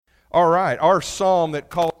All right, our psalm that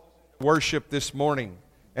calls worship this morning.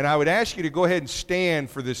 And I would ask you to go ahead and stand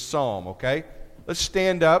for this psalm, okay? Let's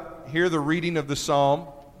stand up, hear the reading of the psalm.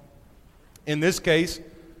 In this case,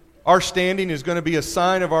 our standing is going to be a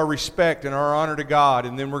sign of our respect and our honor to God,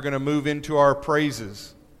 and then we're going to move into our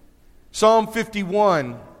praises. Psalm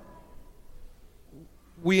 51,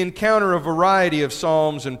 we encounter a variety of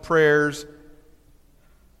psalms and prayers,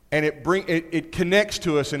 and it connects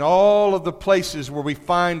to us in all of the places where we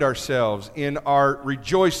find ourselves, in our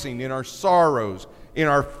rejoicing, in our sorrows, in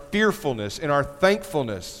our fearfulness, in our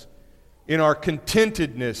thankfulness, in our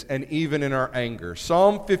contentedness, and even in our anger.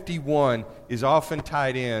 Psalm 51 is often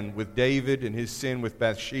tied in with David and his sin with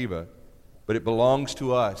Bathsheba, but it belongs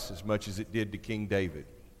to us as much as it did to King David.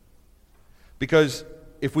 Because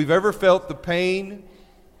if we've ever felt the pain,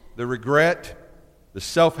 the regret, the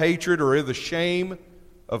self-hatred, or the shame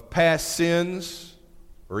of past sins,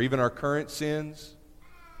 or even our current sins,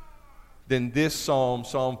 then this psalm,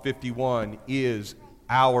 Psalm 51, is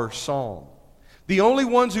our psalm. The only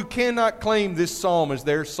ones who cannot claim this psalm as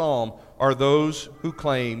their psalm are those who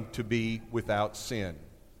claim to be without sin.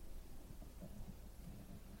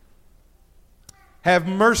 Have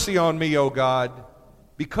mercy on me, O God,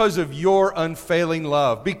 because of your unfailing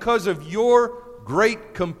love, because of your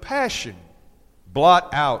great compassion.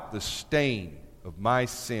 Blot out the stain of my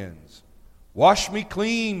sins. Wash me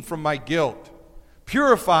clean from my guilt.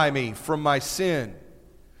 Purify me from my sin.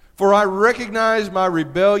 For I recognize my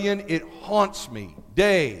rebellion. It haunts me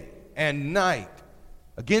day and night.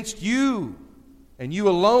 Against you and you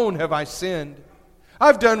alone have I sinned.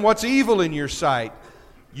 I've done what's evil in your sight.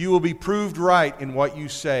 You will be proved right in what you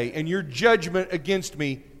say, and your judgment against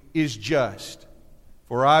me is just.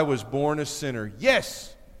 For I was born a sinner.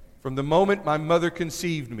 Yes, from the moment my mother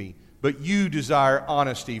conceived me. But you desire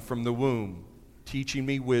honesty from the womb, teaching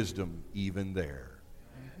me wisdom even there.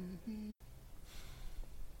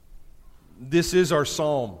 This is our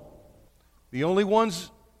psalm. The only ones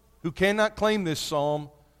who cannot claim this psalm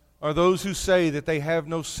are those who say that they have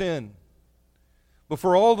no sin. But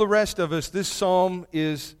for all the rest of us, this psalm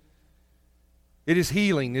is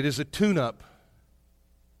healing. It is a tune-up.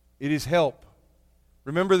 It is help.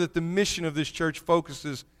 Remember that the mission of this church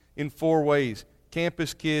focuses in 4 ways: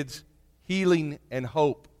 campus kids, healing, and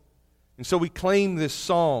hope. And so we claim this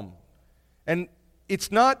psalm. And it's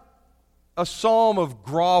not a psalm of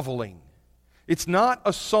groveling. It's not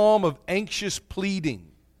a psalm of anxious pleading.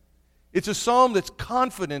 It's a psalm that's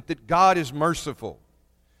confident that God is merciful.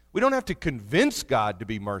 We don't have to convince God to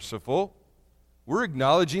be merciful. We're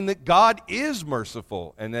acknowledging that God is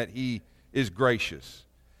merciful and that He is gracious.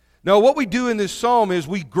 Now, what we do in this psalm is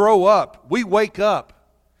we grow up, we wake up,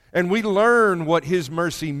 and we learn what His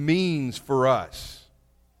mercy means for us.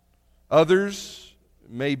 Others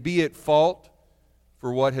may be at fault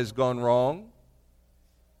for what has gone wrong.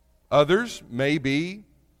 Others may be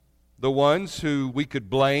the ones who we could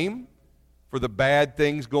blame for the bad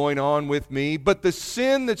things going on with me. But the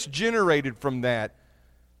sin that's generated from that,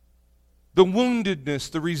 the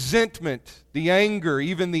woundedness, the resentment, the anger,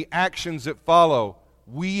 even the actions that follow,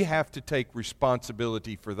 we have to take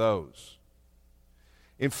responsibility for those.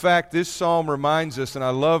 In fact, this psalm reminds us, and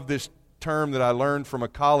I love this term that I learned from a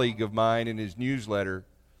colleague of mine in his newsletter,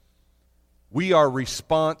 we are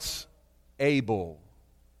response-able.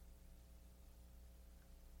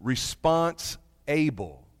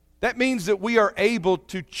 Response-able. That means that we are able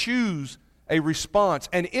to choose a response.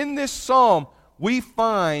 And in this psalm, we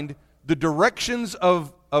find the directions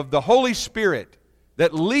of the Holy Spirit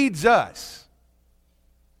that leads us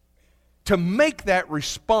to make that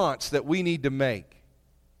response that we need to make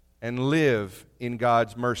and live in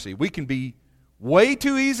God's mercy. We can be way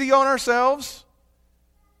too easy on ourselves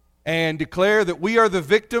and declare that we are the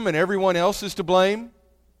victim and everyone else is to blame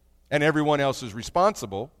and everyone else is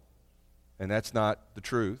responsible, and that's not the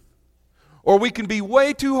truth. Or we can be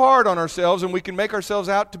way too hard on ourselves and we can make ourselves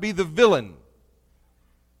out to be the villain,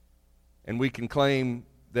 and we can claim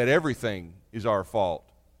that everything is our fault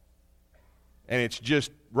and it's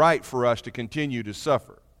just right for us to continue to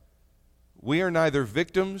suffer. We are neither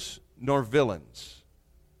victims nor villains.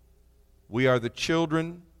 We are the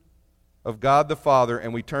children of God the Father,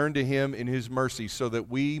 and we turn to Him in His mercy so that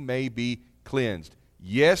we may be cleansed.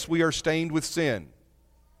 Yes, we are stained with sin.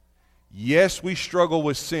 Yes, we struggle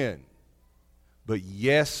with sin. But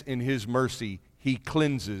yes, in His mercy, He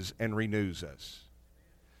cleanses and renews us.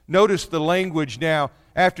 Notice the language now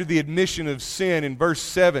after the admission of sin in verse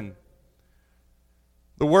 7.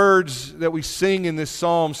 The words that we sing in this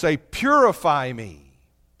psalm say, purify me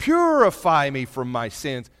from my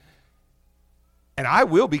sins, and I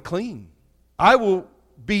will be clean. I will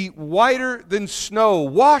be whiter than snow.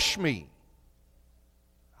 Wash me.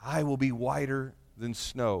 I will be whiter than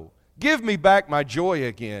snow. Give me back my joy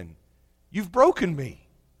again. You've broken me,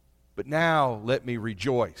 but now let me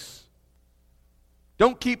rejoice.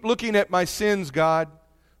 Don't keep looking at my sins, God.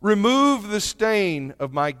 Remove the stain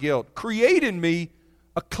of my guilt. Create in me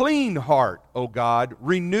a clean heart, O God.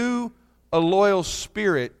 Renew a loyal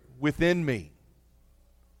spirit within me.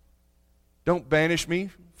 Don't banish me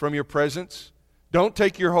from your presence. Don't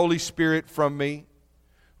take your Holy Spirit from me.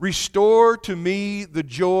 Restore to me the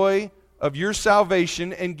joy of your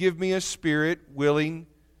salvation and give me a spirit willing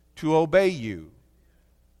to obey you.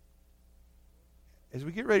 As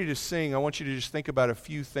we get ready to sing, I want you to just think about a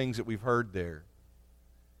few things that we've heard there.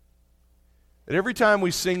 That every time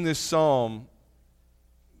we sing this psalm,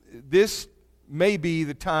 this may be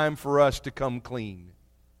the time for us to come clean.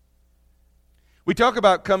 We talk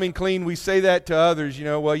about coming clean. We say that to others,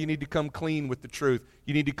 well, you need to come clean with the truth.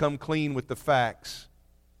 You need to come clean with the facts.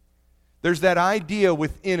 There's that idea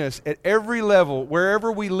within us at every level,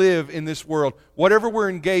 wherever we live in this world, whatever we're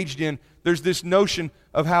engaged in, there's this notion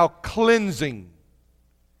of how cleansing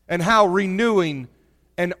and how renewing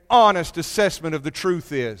an honest assessment of the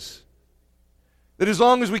truth is. That as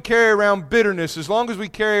long as we carry around bitterness, as long as we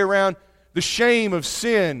carry around the shame of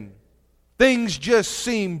sin, things just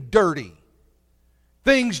seem dirty.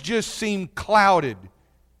 Things just seem clouded.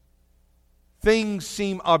 Things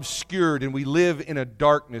seem obscured, and we live in a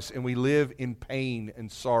darkness, and we live in pain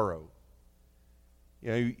and sorrow.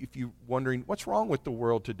 If you're wondering, what's wrong with the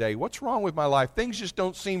world today? What's wrong with my life? Things just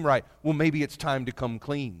don't seem right. Well, maybe it's time to come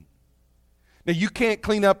clean. Now, you can't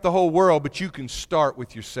clean up the whole world, but you can start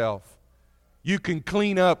with yourself. You can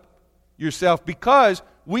clean up yourself because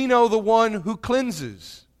we know the one who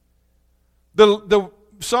cleanses. The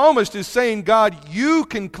psalmist is saying, God, you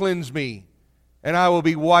can cleanse me, and I will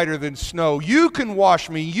be whiter than snow. You can wash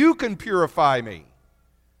me. You can purify me.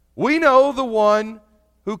 We know the one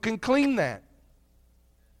who can clean that.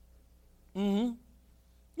 You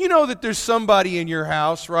know that there's somebody in your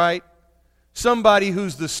house, right? Somebody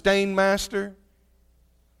who's the stain master.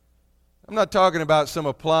 I'm not talking about some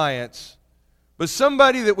appliance, but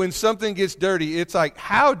somebody that when something gets dirty, it's like,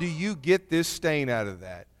 how do you get this stain out of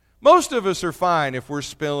that? Most of us are fine if we're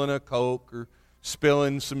spilling a Coke or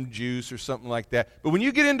spilling some juice or something like that. But when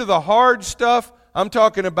you get into the hard stuff, I'm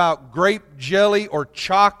talking about grape jelly or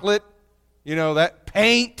chocolate, that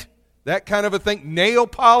paint, that kind of a thing, nail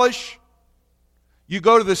polish. You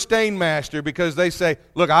go to the stain master because they say,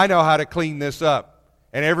 look, I know how to clean this up.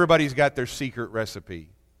 And everybody's got their secret recipe.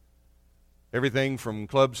 Everything from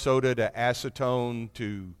club soda to acetone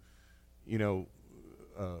to,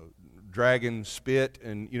 dragon spit,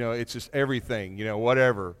 and, it's just everything,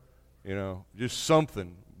 whatever, just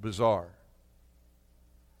something bizarre.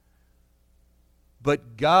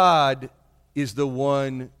 But God is the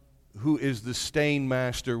one who is the stain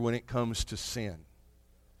master when it comes to sin.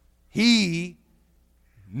 He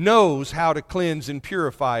knows how to cleanse and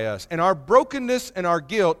purify us. And our brokenness and our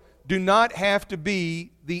guilt do not have to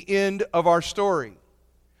be the end of our story.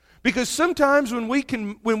 Because sometimes when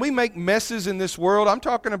we make messes in this world, I'm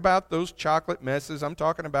talking about those chocolate messes, I'm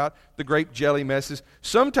talking about the grape jelly messes,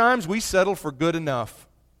 sometimes we settle for good enough.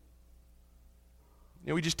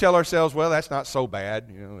 We just tell ourselves, well, that's not so bad.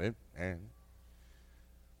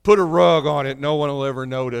 Put a rug on it, no one will ever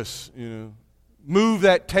notice. Move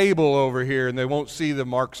that table over here and they won't see the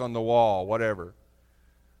marks on the wall, whatever.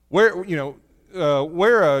 Wear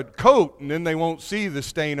a coat and then they won't see the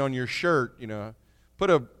stain on your shirt.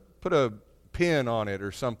 Put a pin on it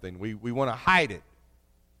or something. We want to hide it.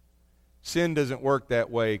 Sin doesn't work that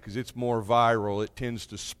way because it's more viral. It tends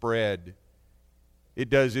to spread. It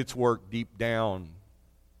does its work deep down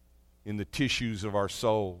in the tissues of our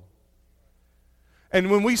soul. And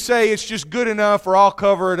when we say it's just good enough, or I'll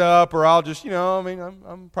cover it up, or I'll just,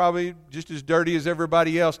 I'm probably just as dirty as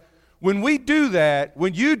everybody else. When we do that,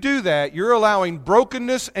 when you do that, you're allowing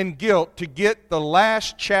brokenness and guilt to get the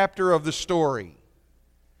last chapter of the story.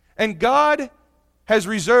 And God has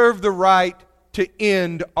reserved the right to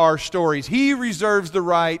end our stories. He reserves the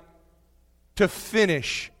right to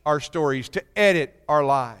finish our stories, to edit our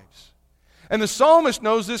lives. And the psalmist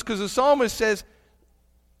knows this because the psalmist says,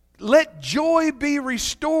 let joy be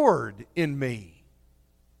restored in me.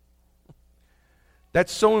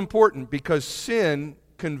 That's so important because sin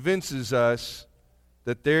convinces us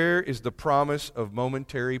that there is the promise of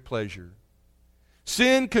momentary pleasure.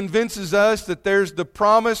 Sin convinces us that there's the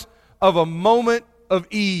promise of a moment of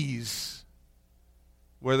ease.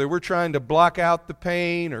 Whether we're trying to block out the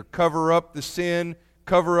pain or cover up the sin,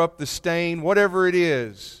 cover up the stain, whatever it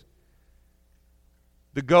is,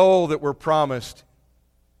 the goal that we're promised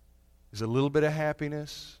is a little bit of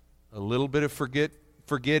happiness, a little bit of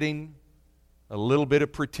forgetting, a little bit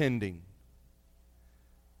of pretending.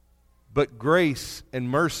 But grace and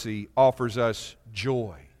mercy offers us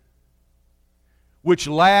joy, which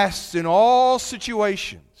lasts in all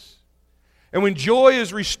situations. And when joy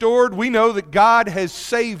is restored, we know that God has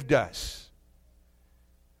saved us.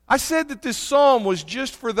 I said that this psalm was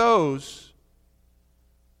just for those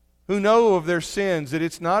who know of their sins, that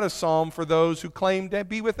it's not a psalm for those who claim to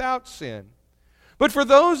be without sin. But for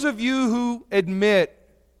those of you who admit,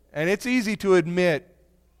 and it's easy to admit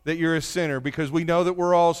that you're a sinner because we know that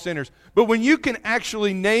we're all sinners, but when you can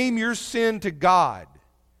actually name your sin to God,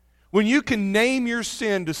 when you can name your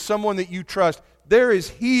sin to someone that you trust, there is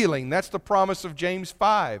healing. That's the promise of James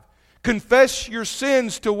 5. Confess your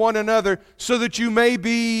sins to one another so that you may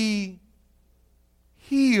be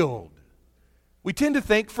healed. We tend to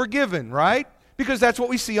think forgiven, right? Because that's what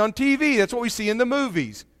we see on TV. That's what we see in the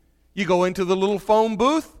movies. You go into the little phone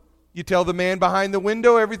booth. You tell the man behind the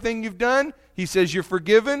window everything you've done. He says you're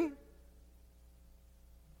forgiven.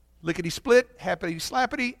 Lickety-split,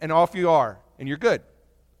 happity-slappity, and off you are. And you're good.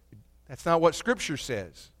 That's not what Scripture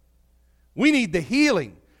says. We need the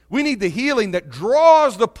healing. We need the healing that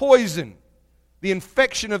draws the poison, the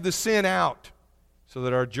infection of the sin out, so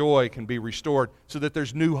that our joy can be restored, so that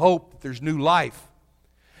there's new hope, that there's new life.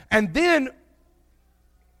 And then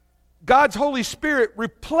God's Holy Spirit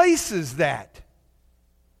replaces that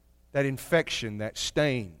infection, that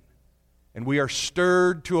stain, and we are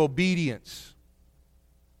stirred to obedience.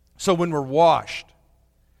 So when we're washed,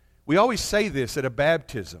 we always say this at a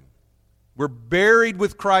baptism. We're buried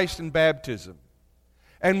with Christ in baptism,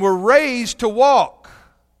 and we're raised to walk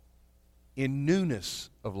in newness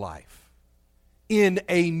of life, in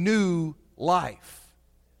a new life,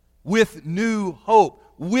 with new hope,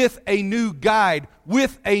 with a new guide,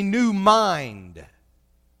 with a new mind.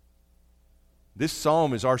 This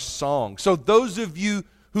psalm is our song. So those of you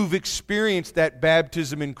who've experienced that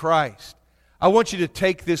baptism in Christ, I want you to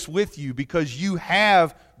take this with you because you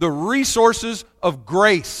have the resources of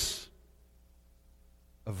grace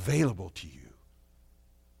available to you.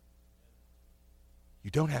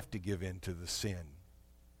 You don't have to give in to the sin.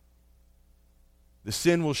 The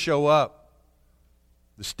sin will show up.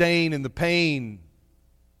 The stain and the pain,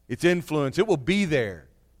 its influence, it will be there.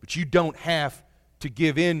 But you don't have to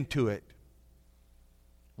give in to it.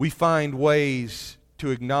 We find ways to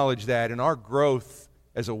acknowledge that, and our growth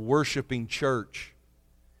as a worshiping church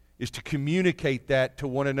is to communicate that to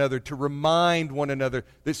one another, to remind one another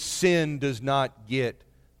that sin does not get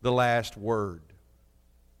the last word.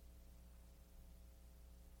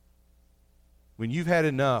 When you've had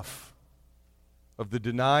enough of the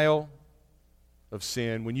denial of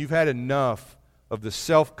sin, when you've had enough of the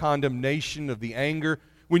self-condemnation, of the anger,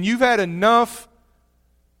 when you've had enough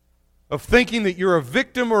of thinking that you're a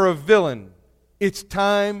victim or a villain, it's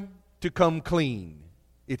time to come clean.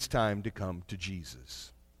 It's time to come to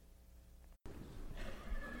Jesus.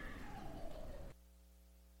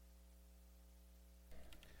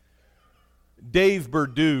 Dave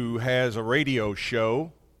Berdue has a radio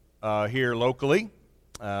show here locally.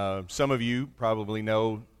 Some of you probably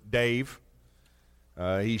know Dave.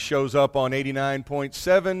 He shows up on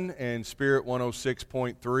 89.7 and Spirit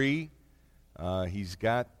 106.3. He's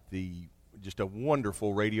got just a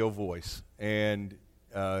wonderful radio voice, and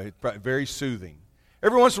very soothing.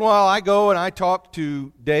 Every once in a while I go and I talk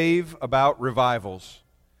to Dave about revivals.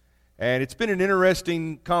 And it's been an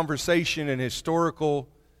interesting conversation and historical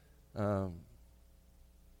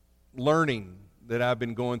learning that I've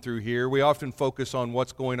been going through here. We often focus on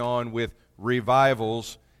what's going on with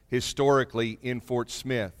revivals historically in Fort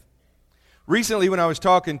Smith. Recently, when I was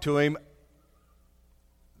talking to him,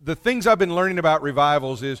 the things I've been learning about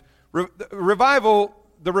revivals is revival,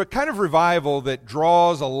 the kind of revival that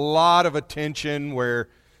draws a lot of attention, where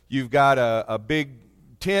you've got a big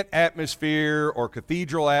tent atmosphere or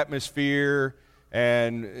cathedral atmosphere,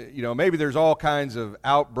 and maybe there's all kinds of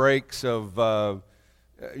outbreaks of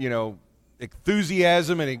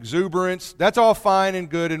enthusiasm and exuberance. That's all fine and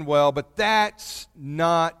good and well, but that's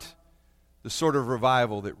not the sort of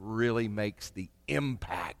revival that really makes the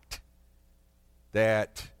impact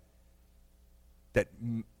that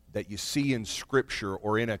you see in Scripture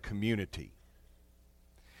or in a community.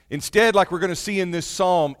 Instead, like we're going to see in this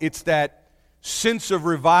psalm, it's that sense of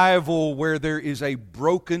revival where there is a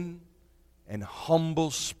broken and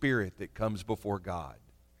humble spirit that comes before God.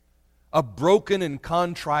 A broken and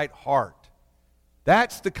contrite heart.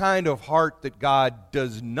 That's the kind of heart that God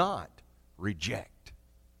does not reject.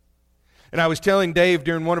 And I was telling Dave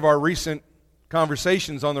during one of our recent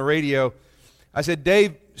conversations on the radio, I said,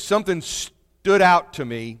 Dave, something stood out to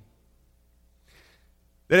me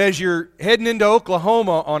that as you're heading into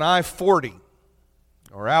Oklahoma on I-40,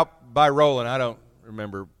 or out by Roland, I don't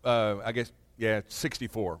remember, I guess,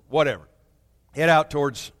 64, whatever. Head out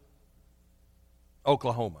towards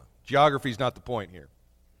Oklahoma. Geography's not the point here.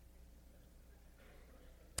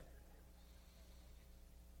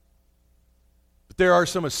 But there are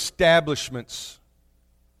some establishments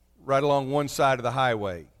right along one side of the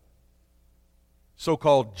highway,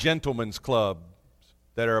 so-called gentlemen's clubs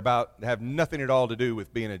that have nothing at all to do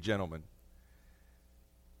with being a gentleman.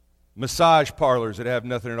 Massage parlors that have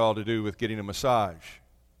nothing at all to do with getting a massage.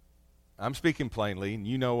 I'm speaking plainly, and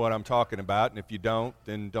you know what I'm talking about, and if you don't,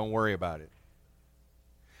 then don't worry about it.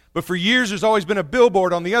 But for years, there's always been a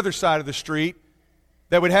billboard on the other side of the street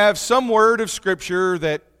that would have some word of Scripture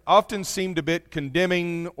that often seemed a bit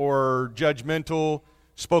condemning or judgmental,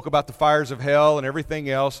 spoke about the fires of hell and everything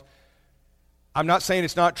else. I'm not saying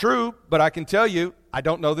it's not true, but I can tell you, I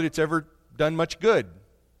don't know that it's ever done much good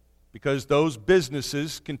because those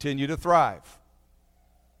businesses continue to thrive.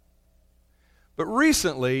 But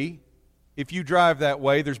recently, if you drive that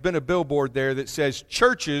way, there's been a billboard there that says,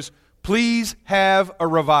 "Churches, please have a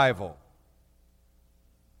revival."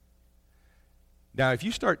 Now, if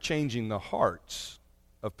you start changing the hearts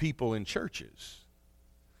of people in churches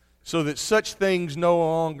so that such things no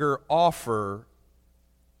longer offer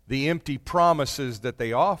the empty promises that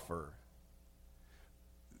they offer,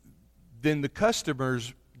 then the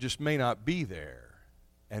customers just may not be there,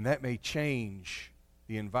 and that may change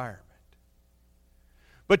the environment.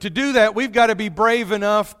 But to do that, we've got to be brave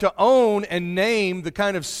enough to own and name the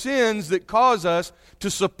kind of sins that cause us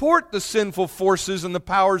to support the sinful forces and the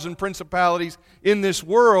powers and principalities in this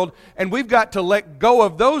world, and we've got to let go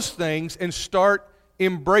of those things and start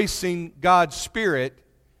embracing God's Spirit.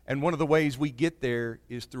 And one of the ways we get there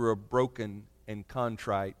is through a broken and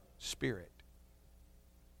contrite spirit.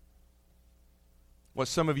 What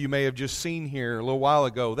some of you may have just seen here a little while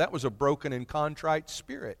ago, that was a broken and contrite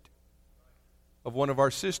spirit of one of our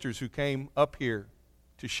sisters who came up here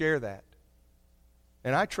to share that.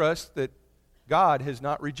 And I trust that God has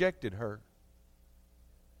not rejected her.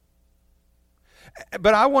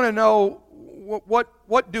 But I want to know,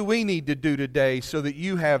 what do we need to do today so that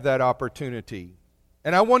you have that opportunity?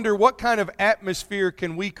 And I wonder, what kind of atmosphere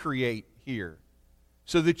can we create here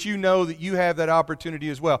so that you know that you have that opportunity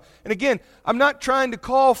as well? And again, I'm not trying to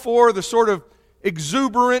call for the sort of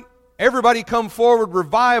exuberant, everybody come forward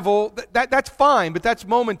revival. That's fine, but that's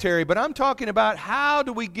momentary. But I'm talking about, how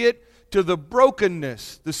do we get to the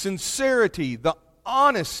brokenness, the sincerity, the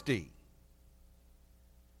honesty,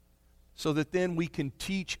 so that then we can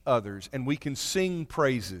teach others and we can sing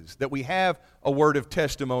praises, that we have a word of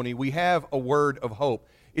testimony, we have a word of hope.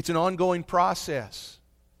 It's an ongoing process.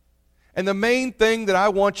 And the main thing that I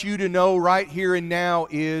want you to know right here and now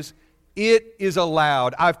is, it is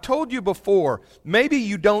allowed. I've told you before, maybe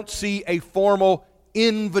you don't see a formal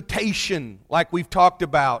invitation like we've talked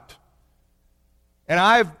about. And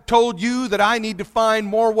I've told you that I need to find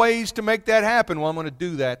more ways to make that happen. Well, I'm going to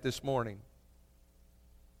do that this morning.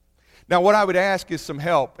 Now, what I would ask is some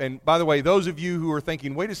help. And by the way, those of you who are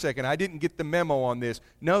thinking, wait a second, I didn't get the memo on this.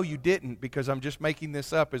 No, you didn't, because I'm just making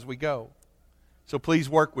this up as we go. So please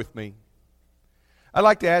work with me. I'd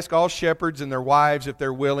like to ask all shepherds and their wives, if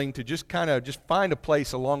they're willing, to just find a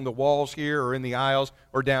place along the walls here or in the aisles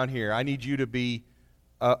or down here. I need you to be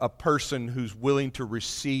a person who's willing to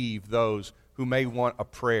receive those who may want a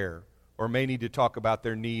prayer or may need to talk about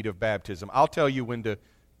their need of baptism. I'll tell you when to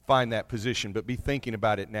find that position, but be thinking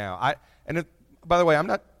about it now. By the way, I'm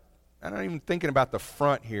not even thinking about the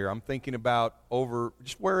front here. I'm thinking about over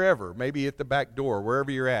just wherever, maybe at the back door,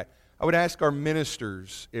 wherever you're at. I would ask our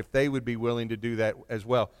ministers if they would be willing to do that as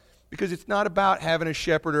well. Because it's not about having a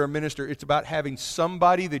shepherd or a minister. It's about having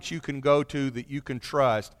somebody that you can go to, that you can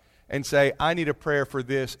trust, and say, I need a prayer for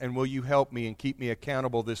this, and will you help me and keep me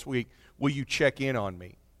accountable this week? Will you check in on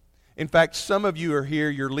me? In fact, some of you are here,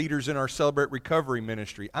 you're leaders in our Celebrate Recovery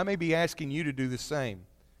ministry. I may be asking you to do the same.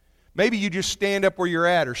 Maybe you just stand up where you're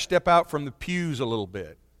at or step out from the pews a little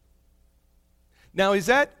bit. Now, is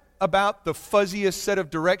that about the fuzziest set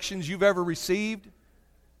of directions you've ever received?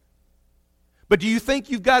 But do you think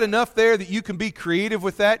you've got enough there that you can be creative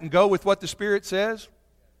with that and go with what the Spirit says?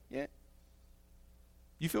 Yeah.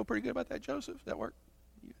 You feel pretty good about that, Joseph? Does that work?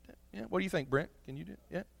 Yeah. What do you think, Brent? Can you do it?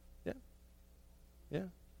 Yeah.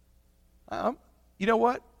 You know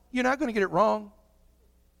what? You're not going to get it wrong.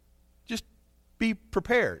 Just be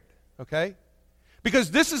prepared, okay?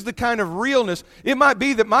 Because this is the kind of realness. It might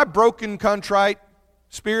be that my broken, contrite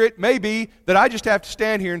spirit may be that I just have to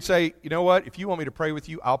stand here and say, you know what? If you want me to pray with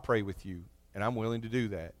you, I'll pray with you. And I'm willing to do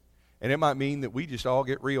that. And it might mean that we just all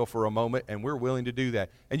get real for a moment, and we're willing to do that.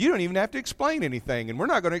 And you don't even have to explain anything, and we're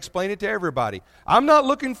not going to explain it to everybody. I'm not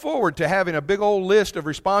looking forward to having a big old list of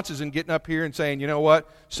responses and getting up here and saying, you know what,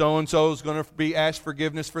 so-and-so is going to be asked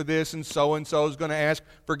forgiveness for this, and so-and-so is going to ask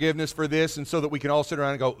forgiveness for this, and so that we can all sit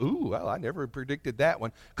around and go, ooh, well, I never predicted that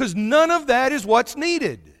one. Because none of that is what's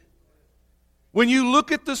needed. When you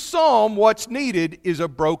look at the psalm, what's needed is a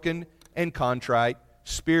broken and contrite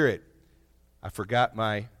spirit. I forgot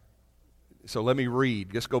so let me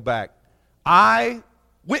read. Let's go back.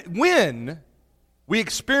 When we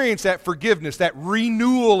experience that forgiveness, that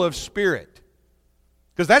renewal of spirit,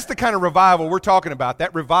 because that's the kind of revival we're talking about,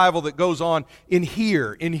 that revival that goes on in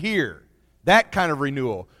here, that kind of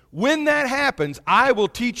renewal. When that happens, I will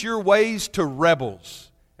teach your ways to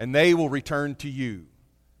rebels, and they will return to you.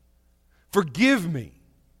 Forgive me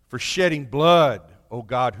for shedding blood, O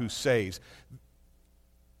God who saves.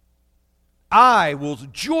 I will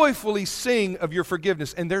joyfully sing of your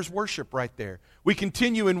forgiveness. And there's worship right there. We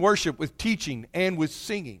continue in worship with teaching and with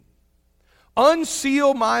singing.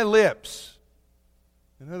 Unseal my lips.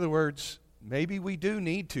 In other words, maybe we do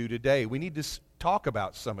need to today. We need to talk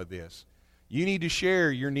about some of this. You need to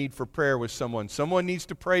share your need for prayer with someone. Someone needs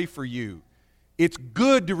to pray for you. It's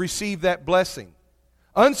good to receive that blessing.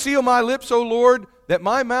 Unseal my lips, O Lord, that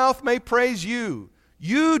my mouth may praise you.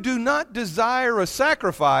 You do not desire a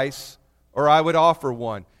sacrifice, or I would offer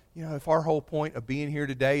one. You know, if our whole point of being here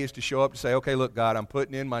today is to show up to say, okay, look, God, I'm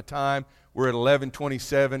putting in my time. We're at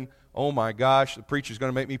 11:27. Oh my gosh, the preacher's going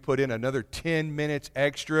to make me put in another 10 minutes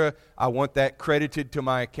extra. I want that credited to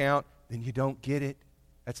my account. Then you don't get it.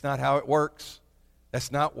 That's not how it works.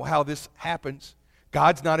 That's not how this happens.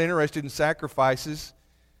 God's not interested in sacrifices.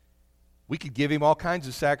 We could give him all kinds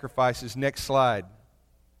of sacrifices. Next slide.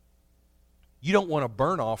 You don't want a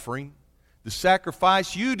burnt offering. The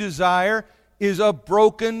sacrifice you desire is a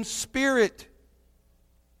broken spirit.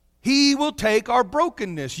 He will take our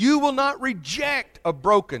brokenness. You will not reject a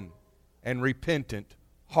broken and repentant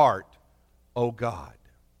heart, O God.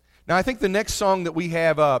 Now, I think the next song that we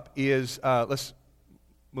have up is, let's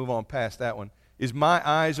move on past that one, is My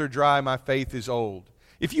Eyes Are Dry, My Faith Is Old.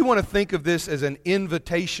 If you want to think of this as an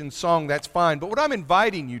invitation song, that's fine. But what I'm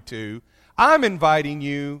inviting you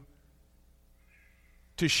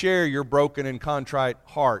to share your broken and contrite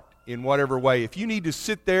heart in whatever way. If you need to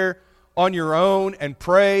sit there on your own and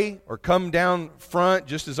pray, or come down front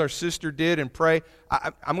just as our sister did and pray,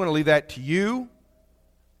 I'm going to leave that to you.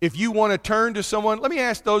 If you want to turn to someone, let me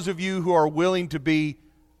ask those of you who are willing to be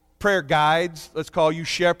prayer guides, let's call you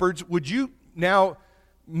shepherds, would you now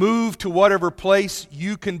move to whatever place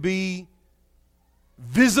you can be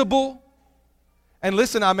visible? And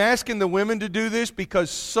listen, I'm asking the women to do this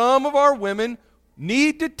because some of our women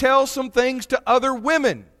need to tell some things to other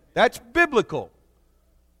women. That's biblical.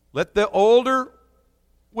 Let the older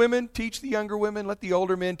women teach the younger women. Let the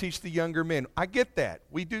older men teach the younger men. I get that.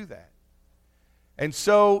 We do that. And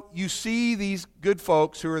so you see these good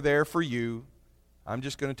folks who are there for you. I'm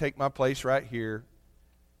just going to take my place right here.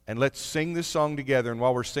 And let's sing this song together. And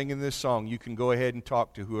while we're singing this song, you can go ahead and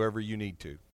talk to whoever you need to.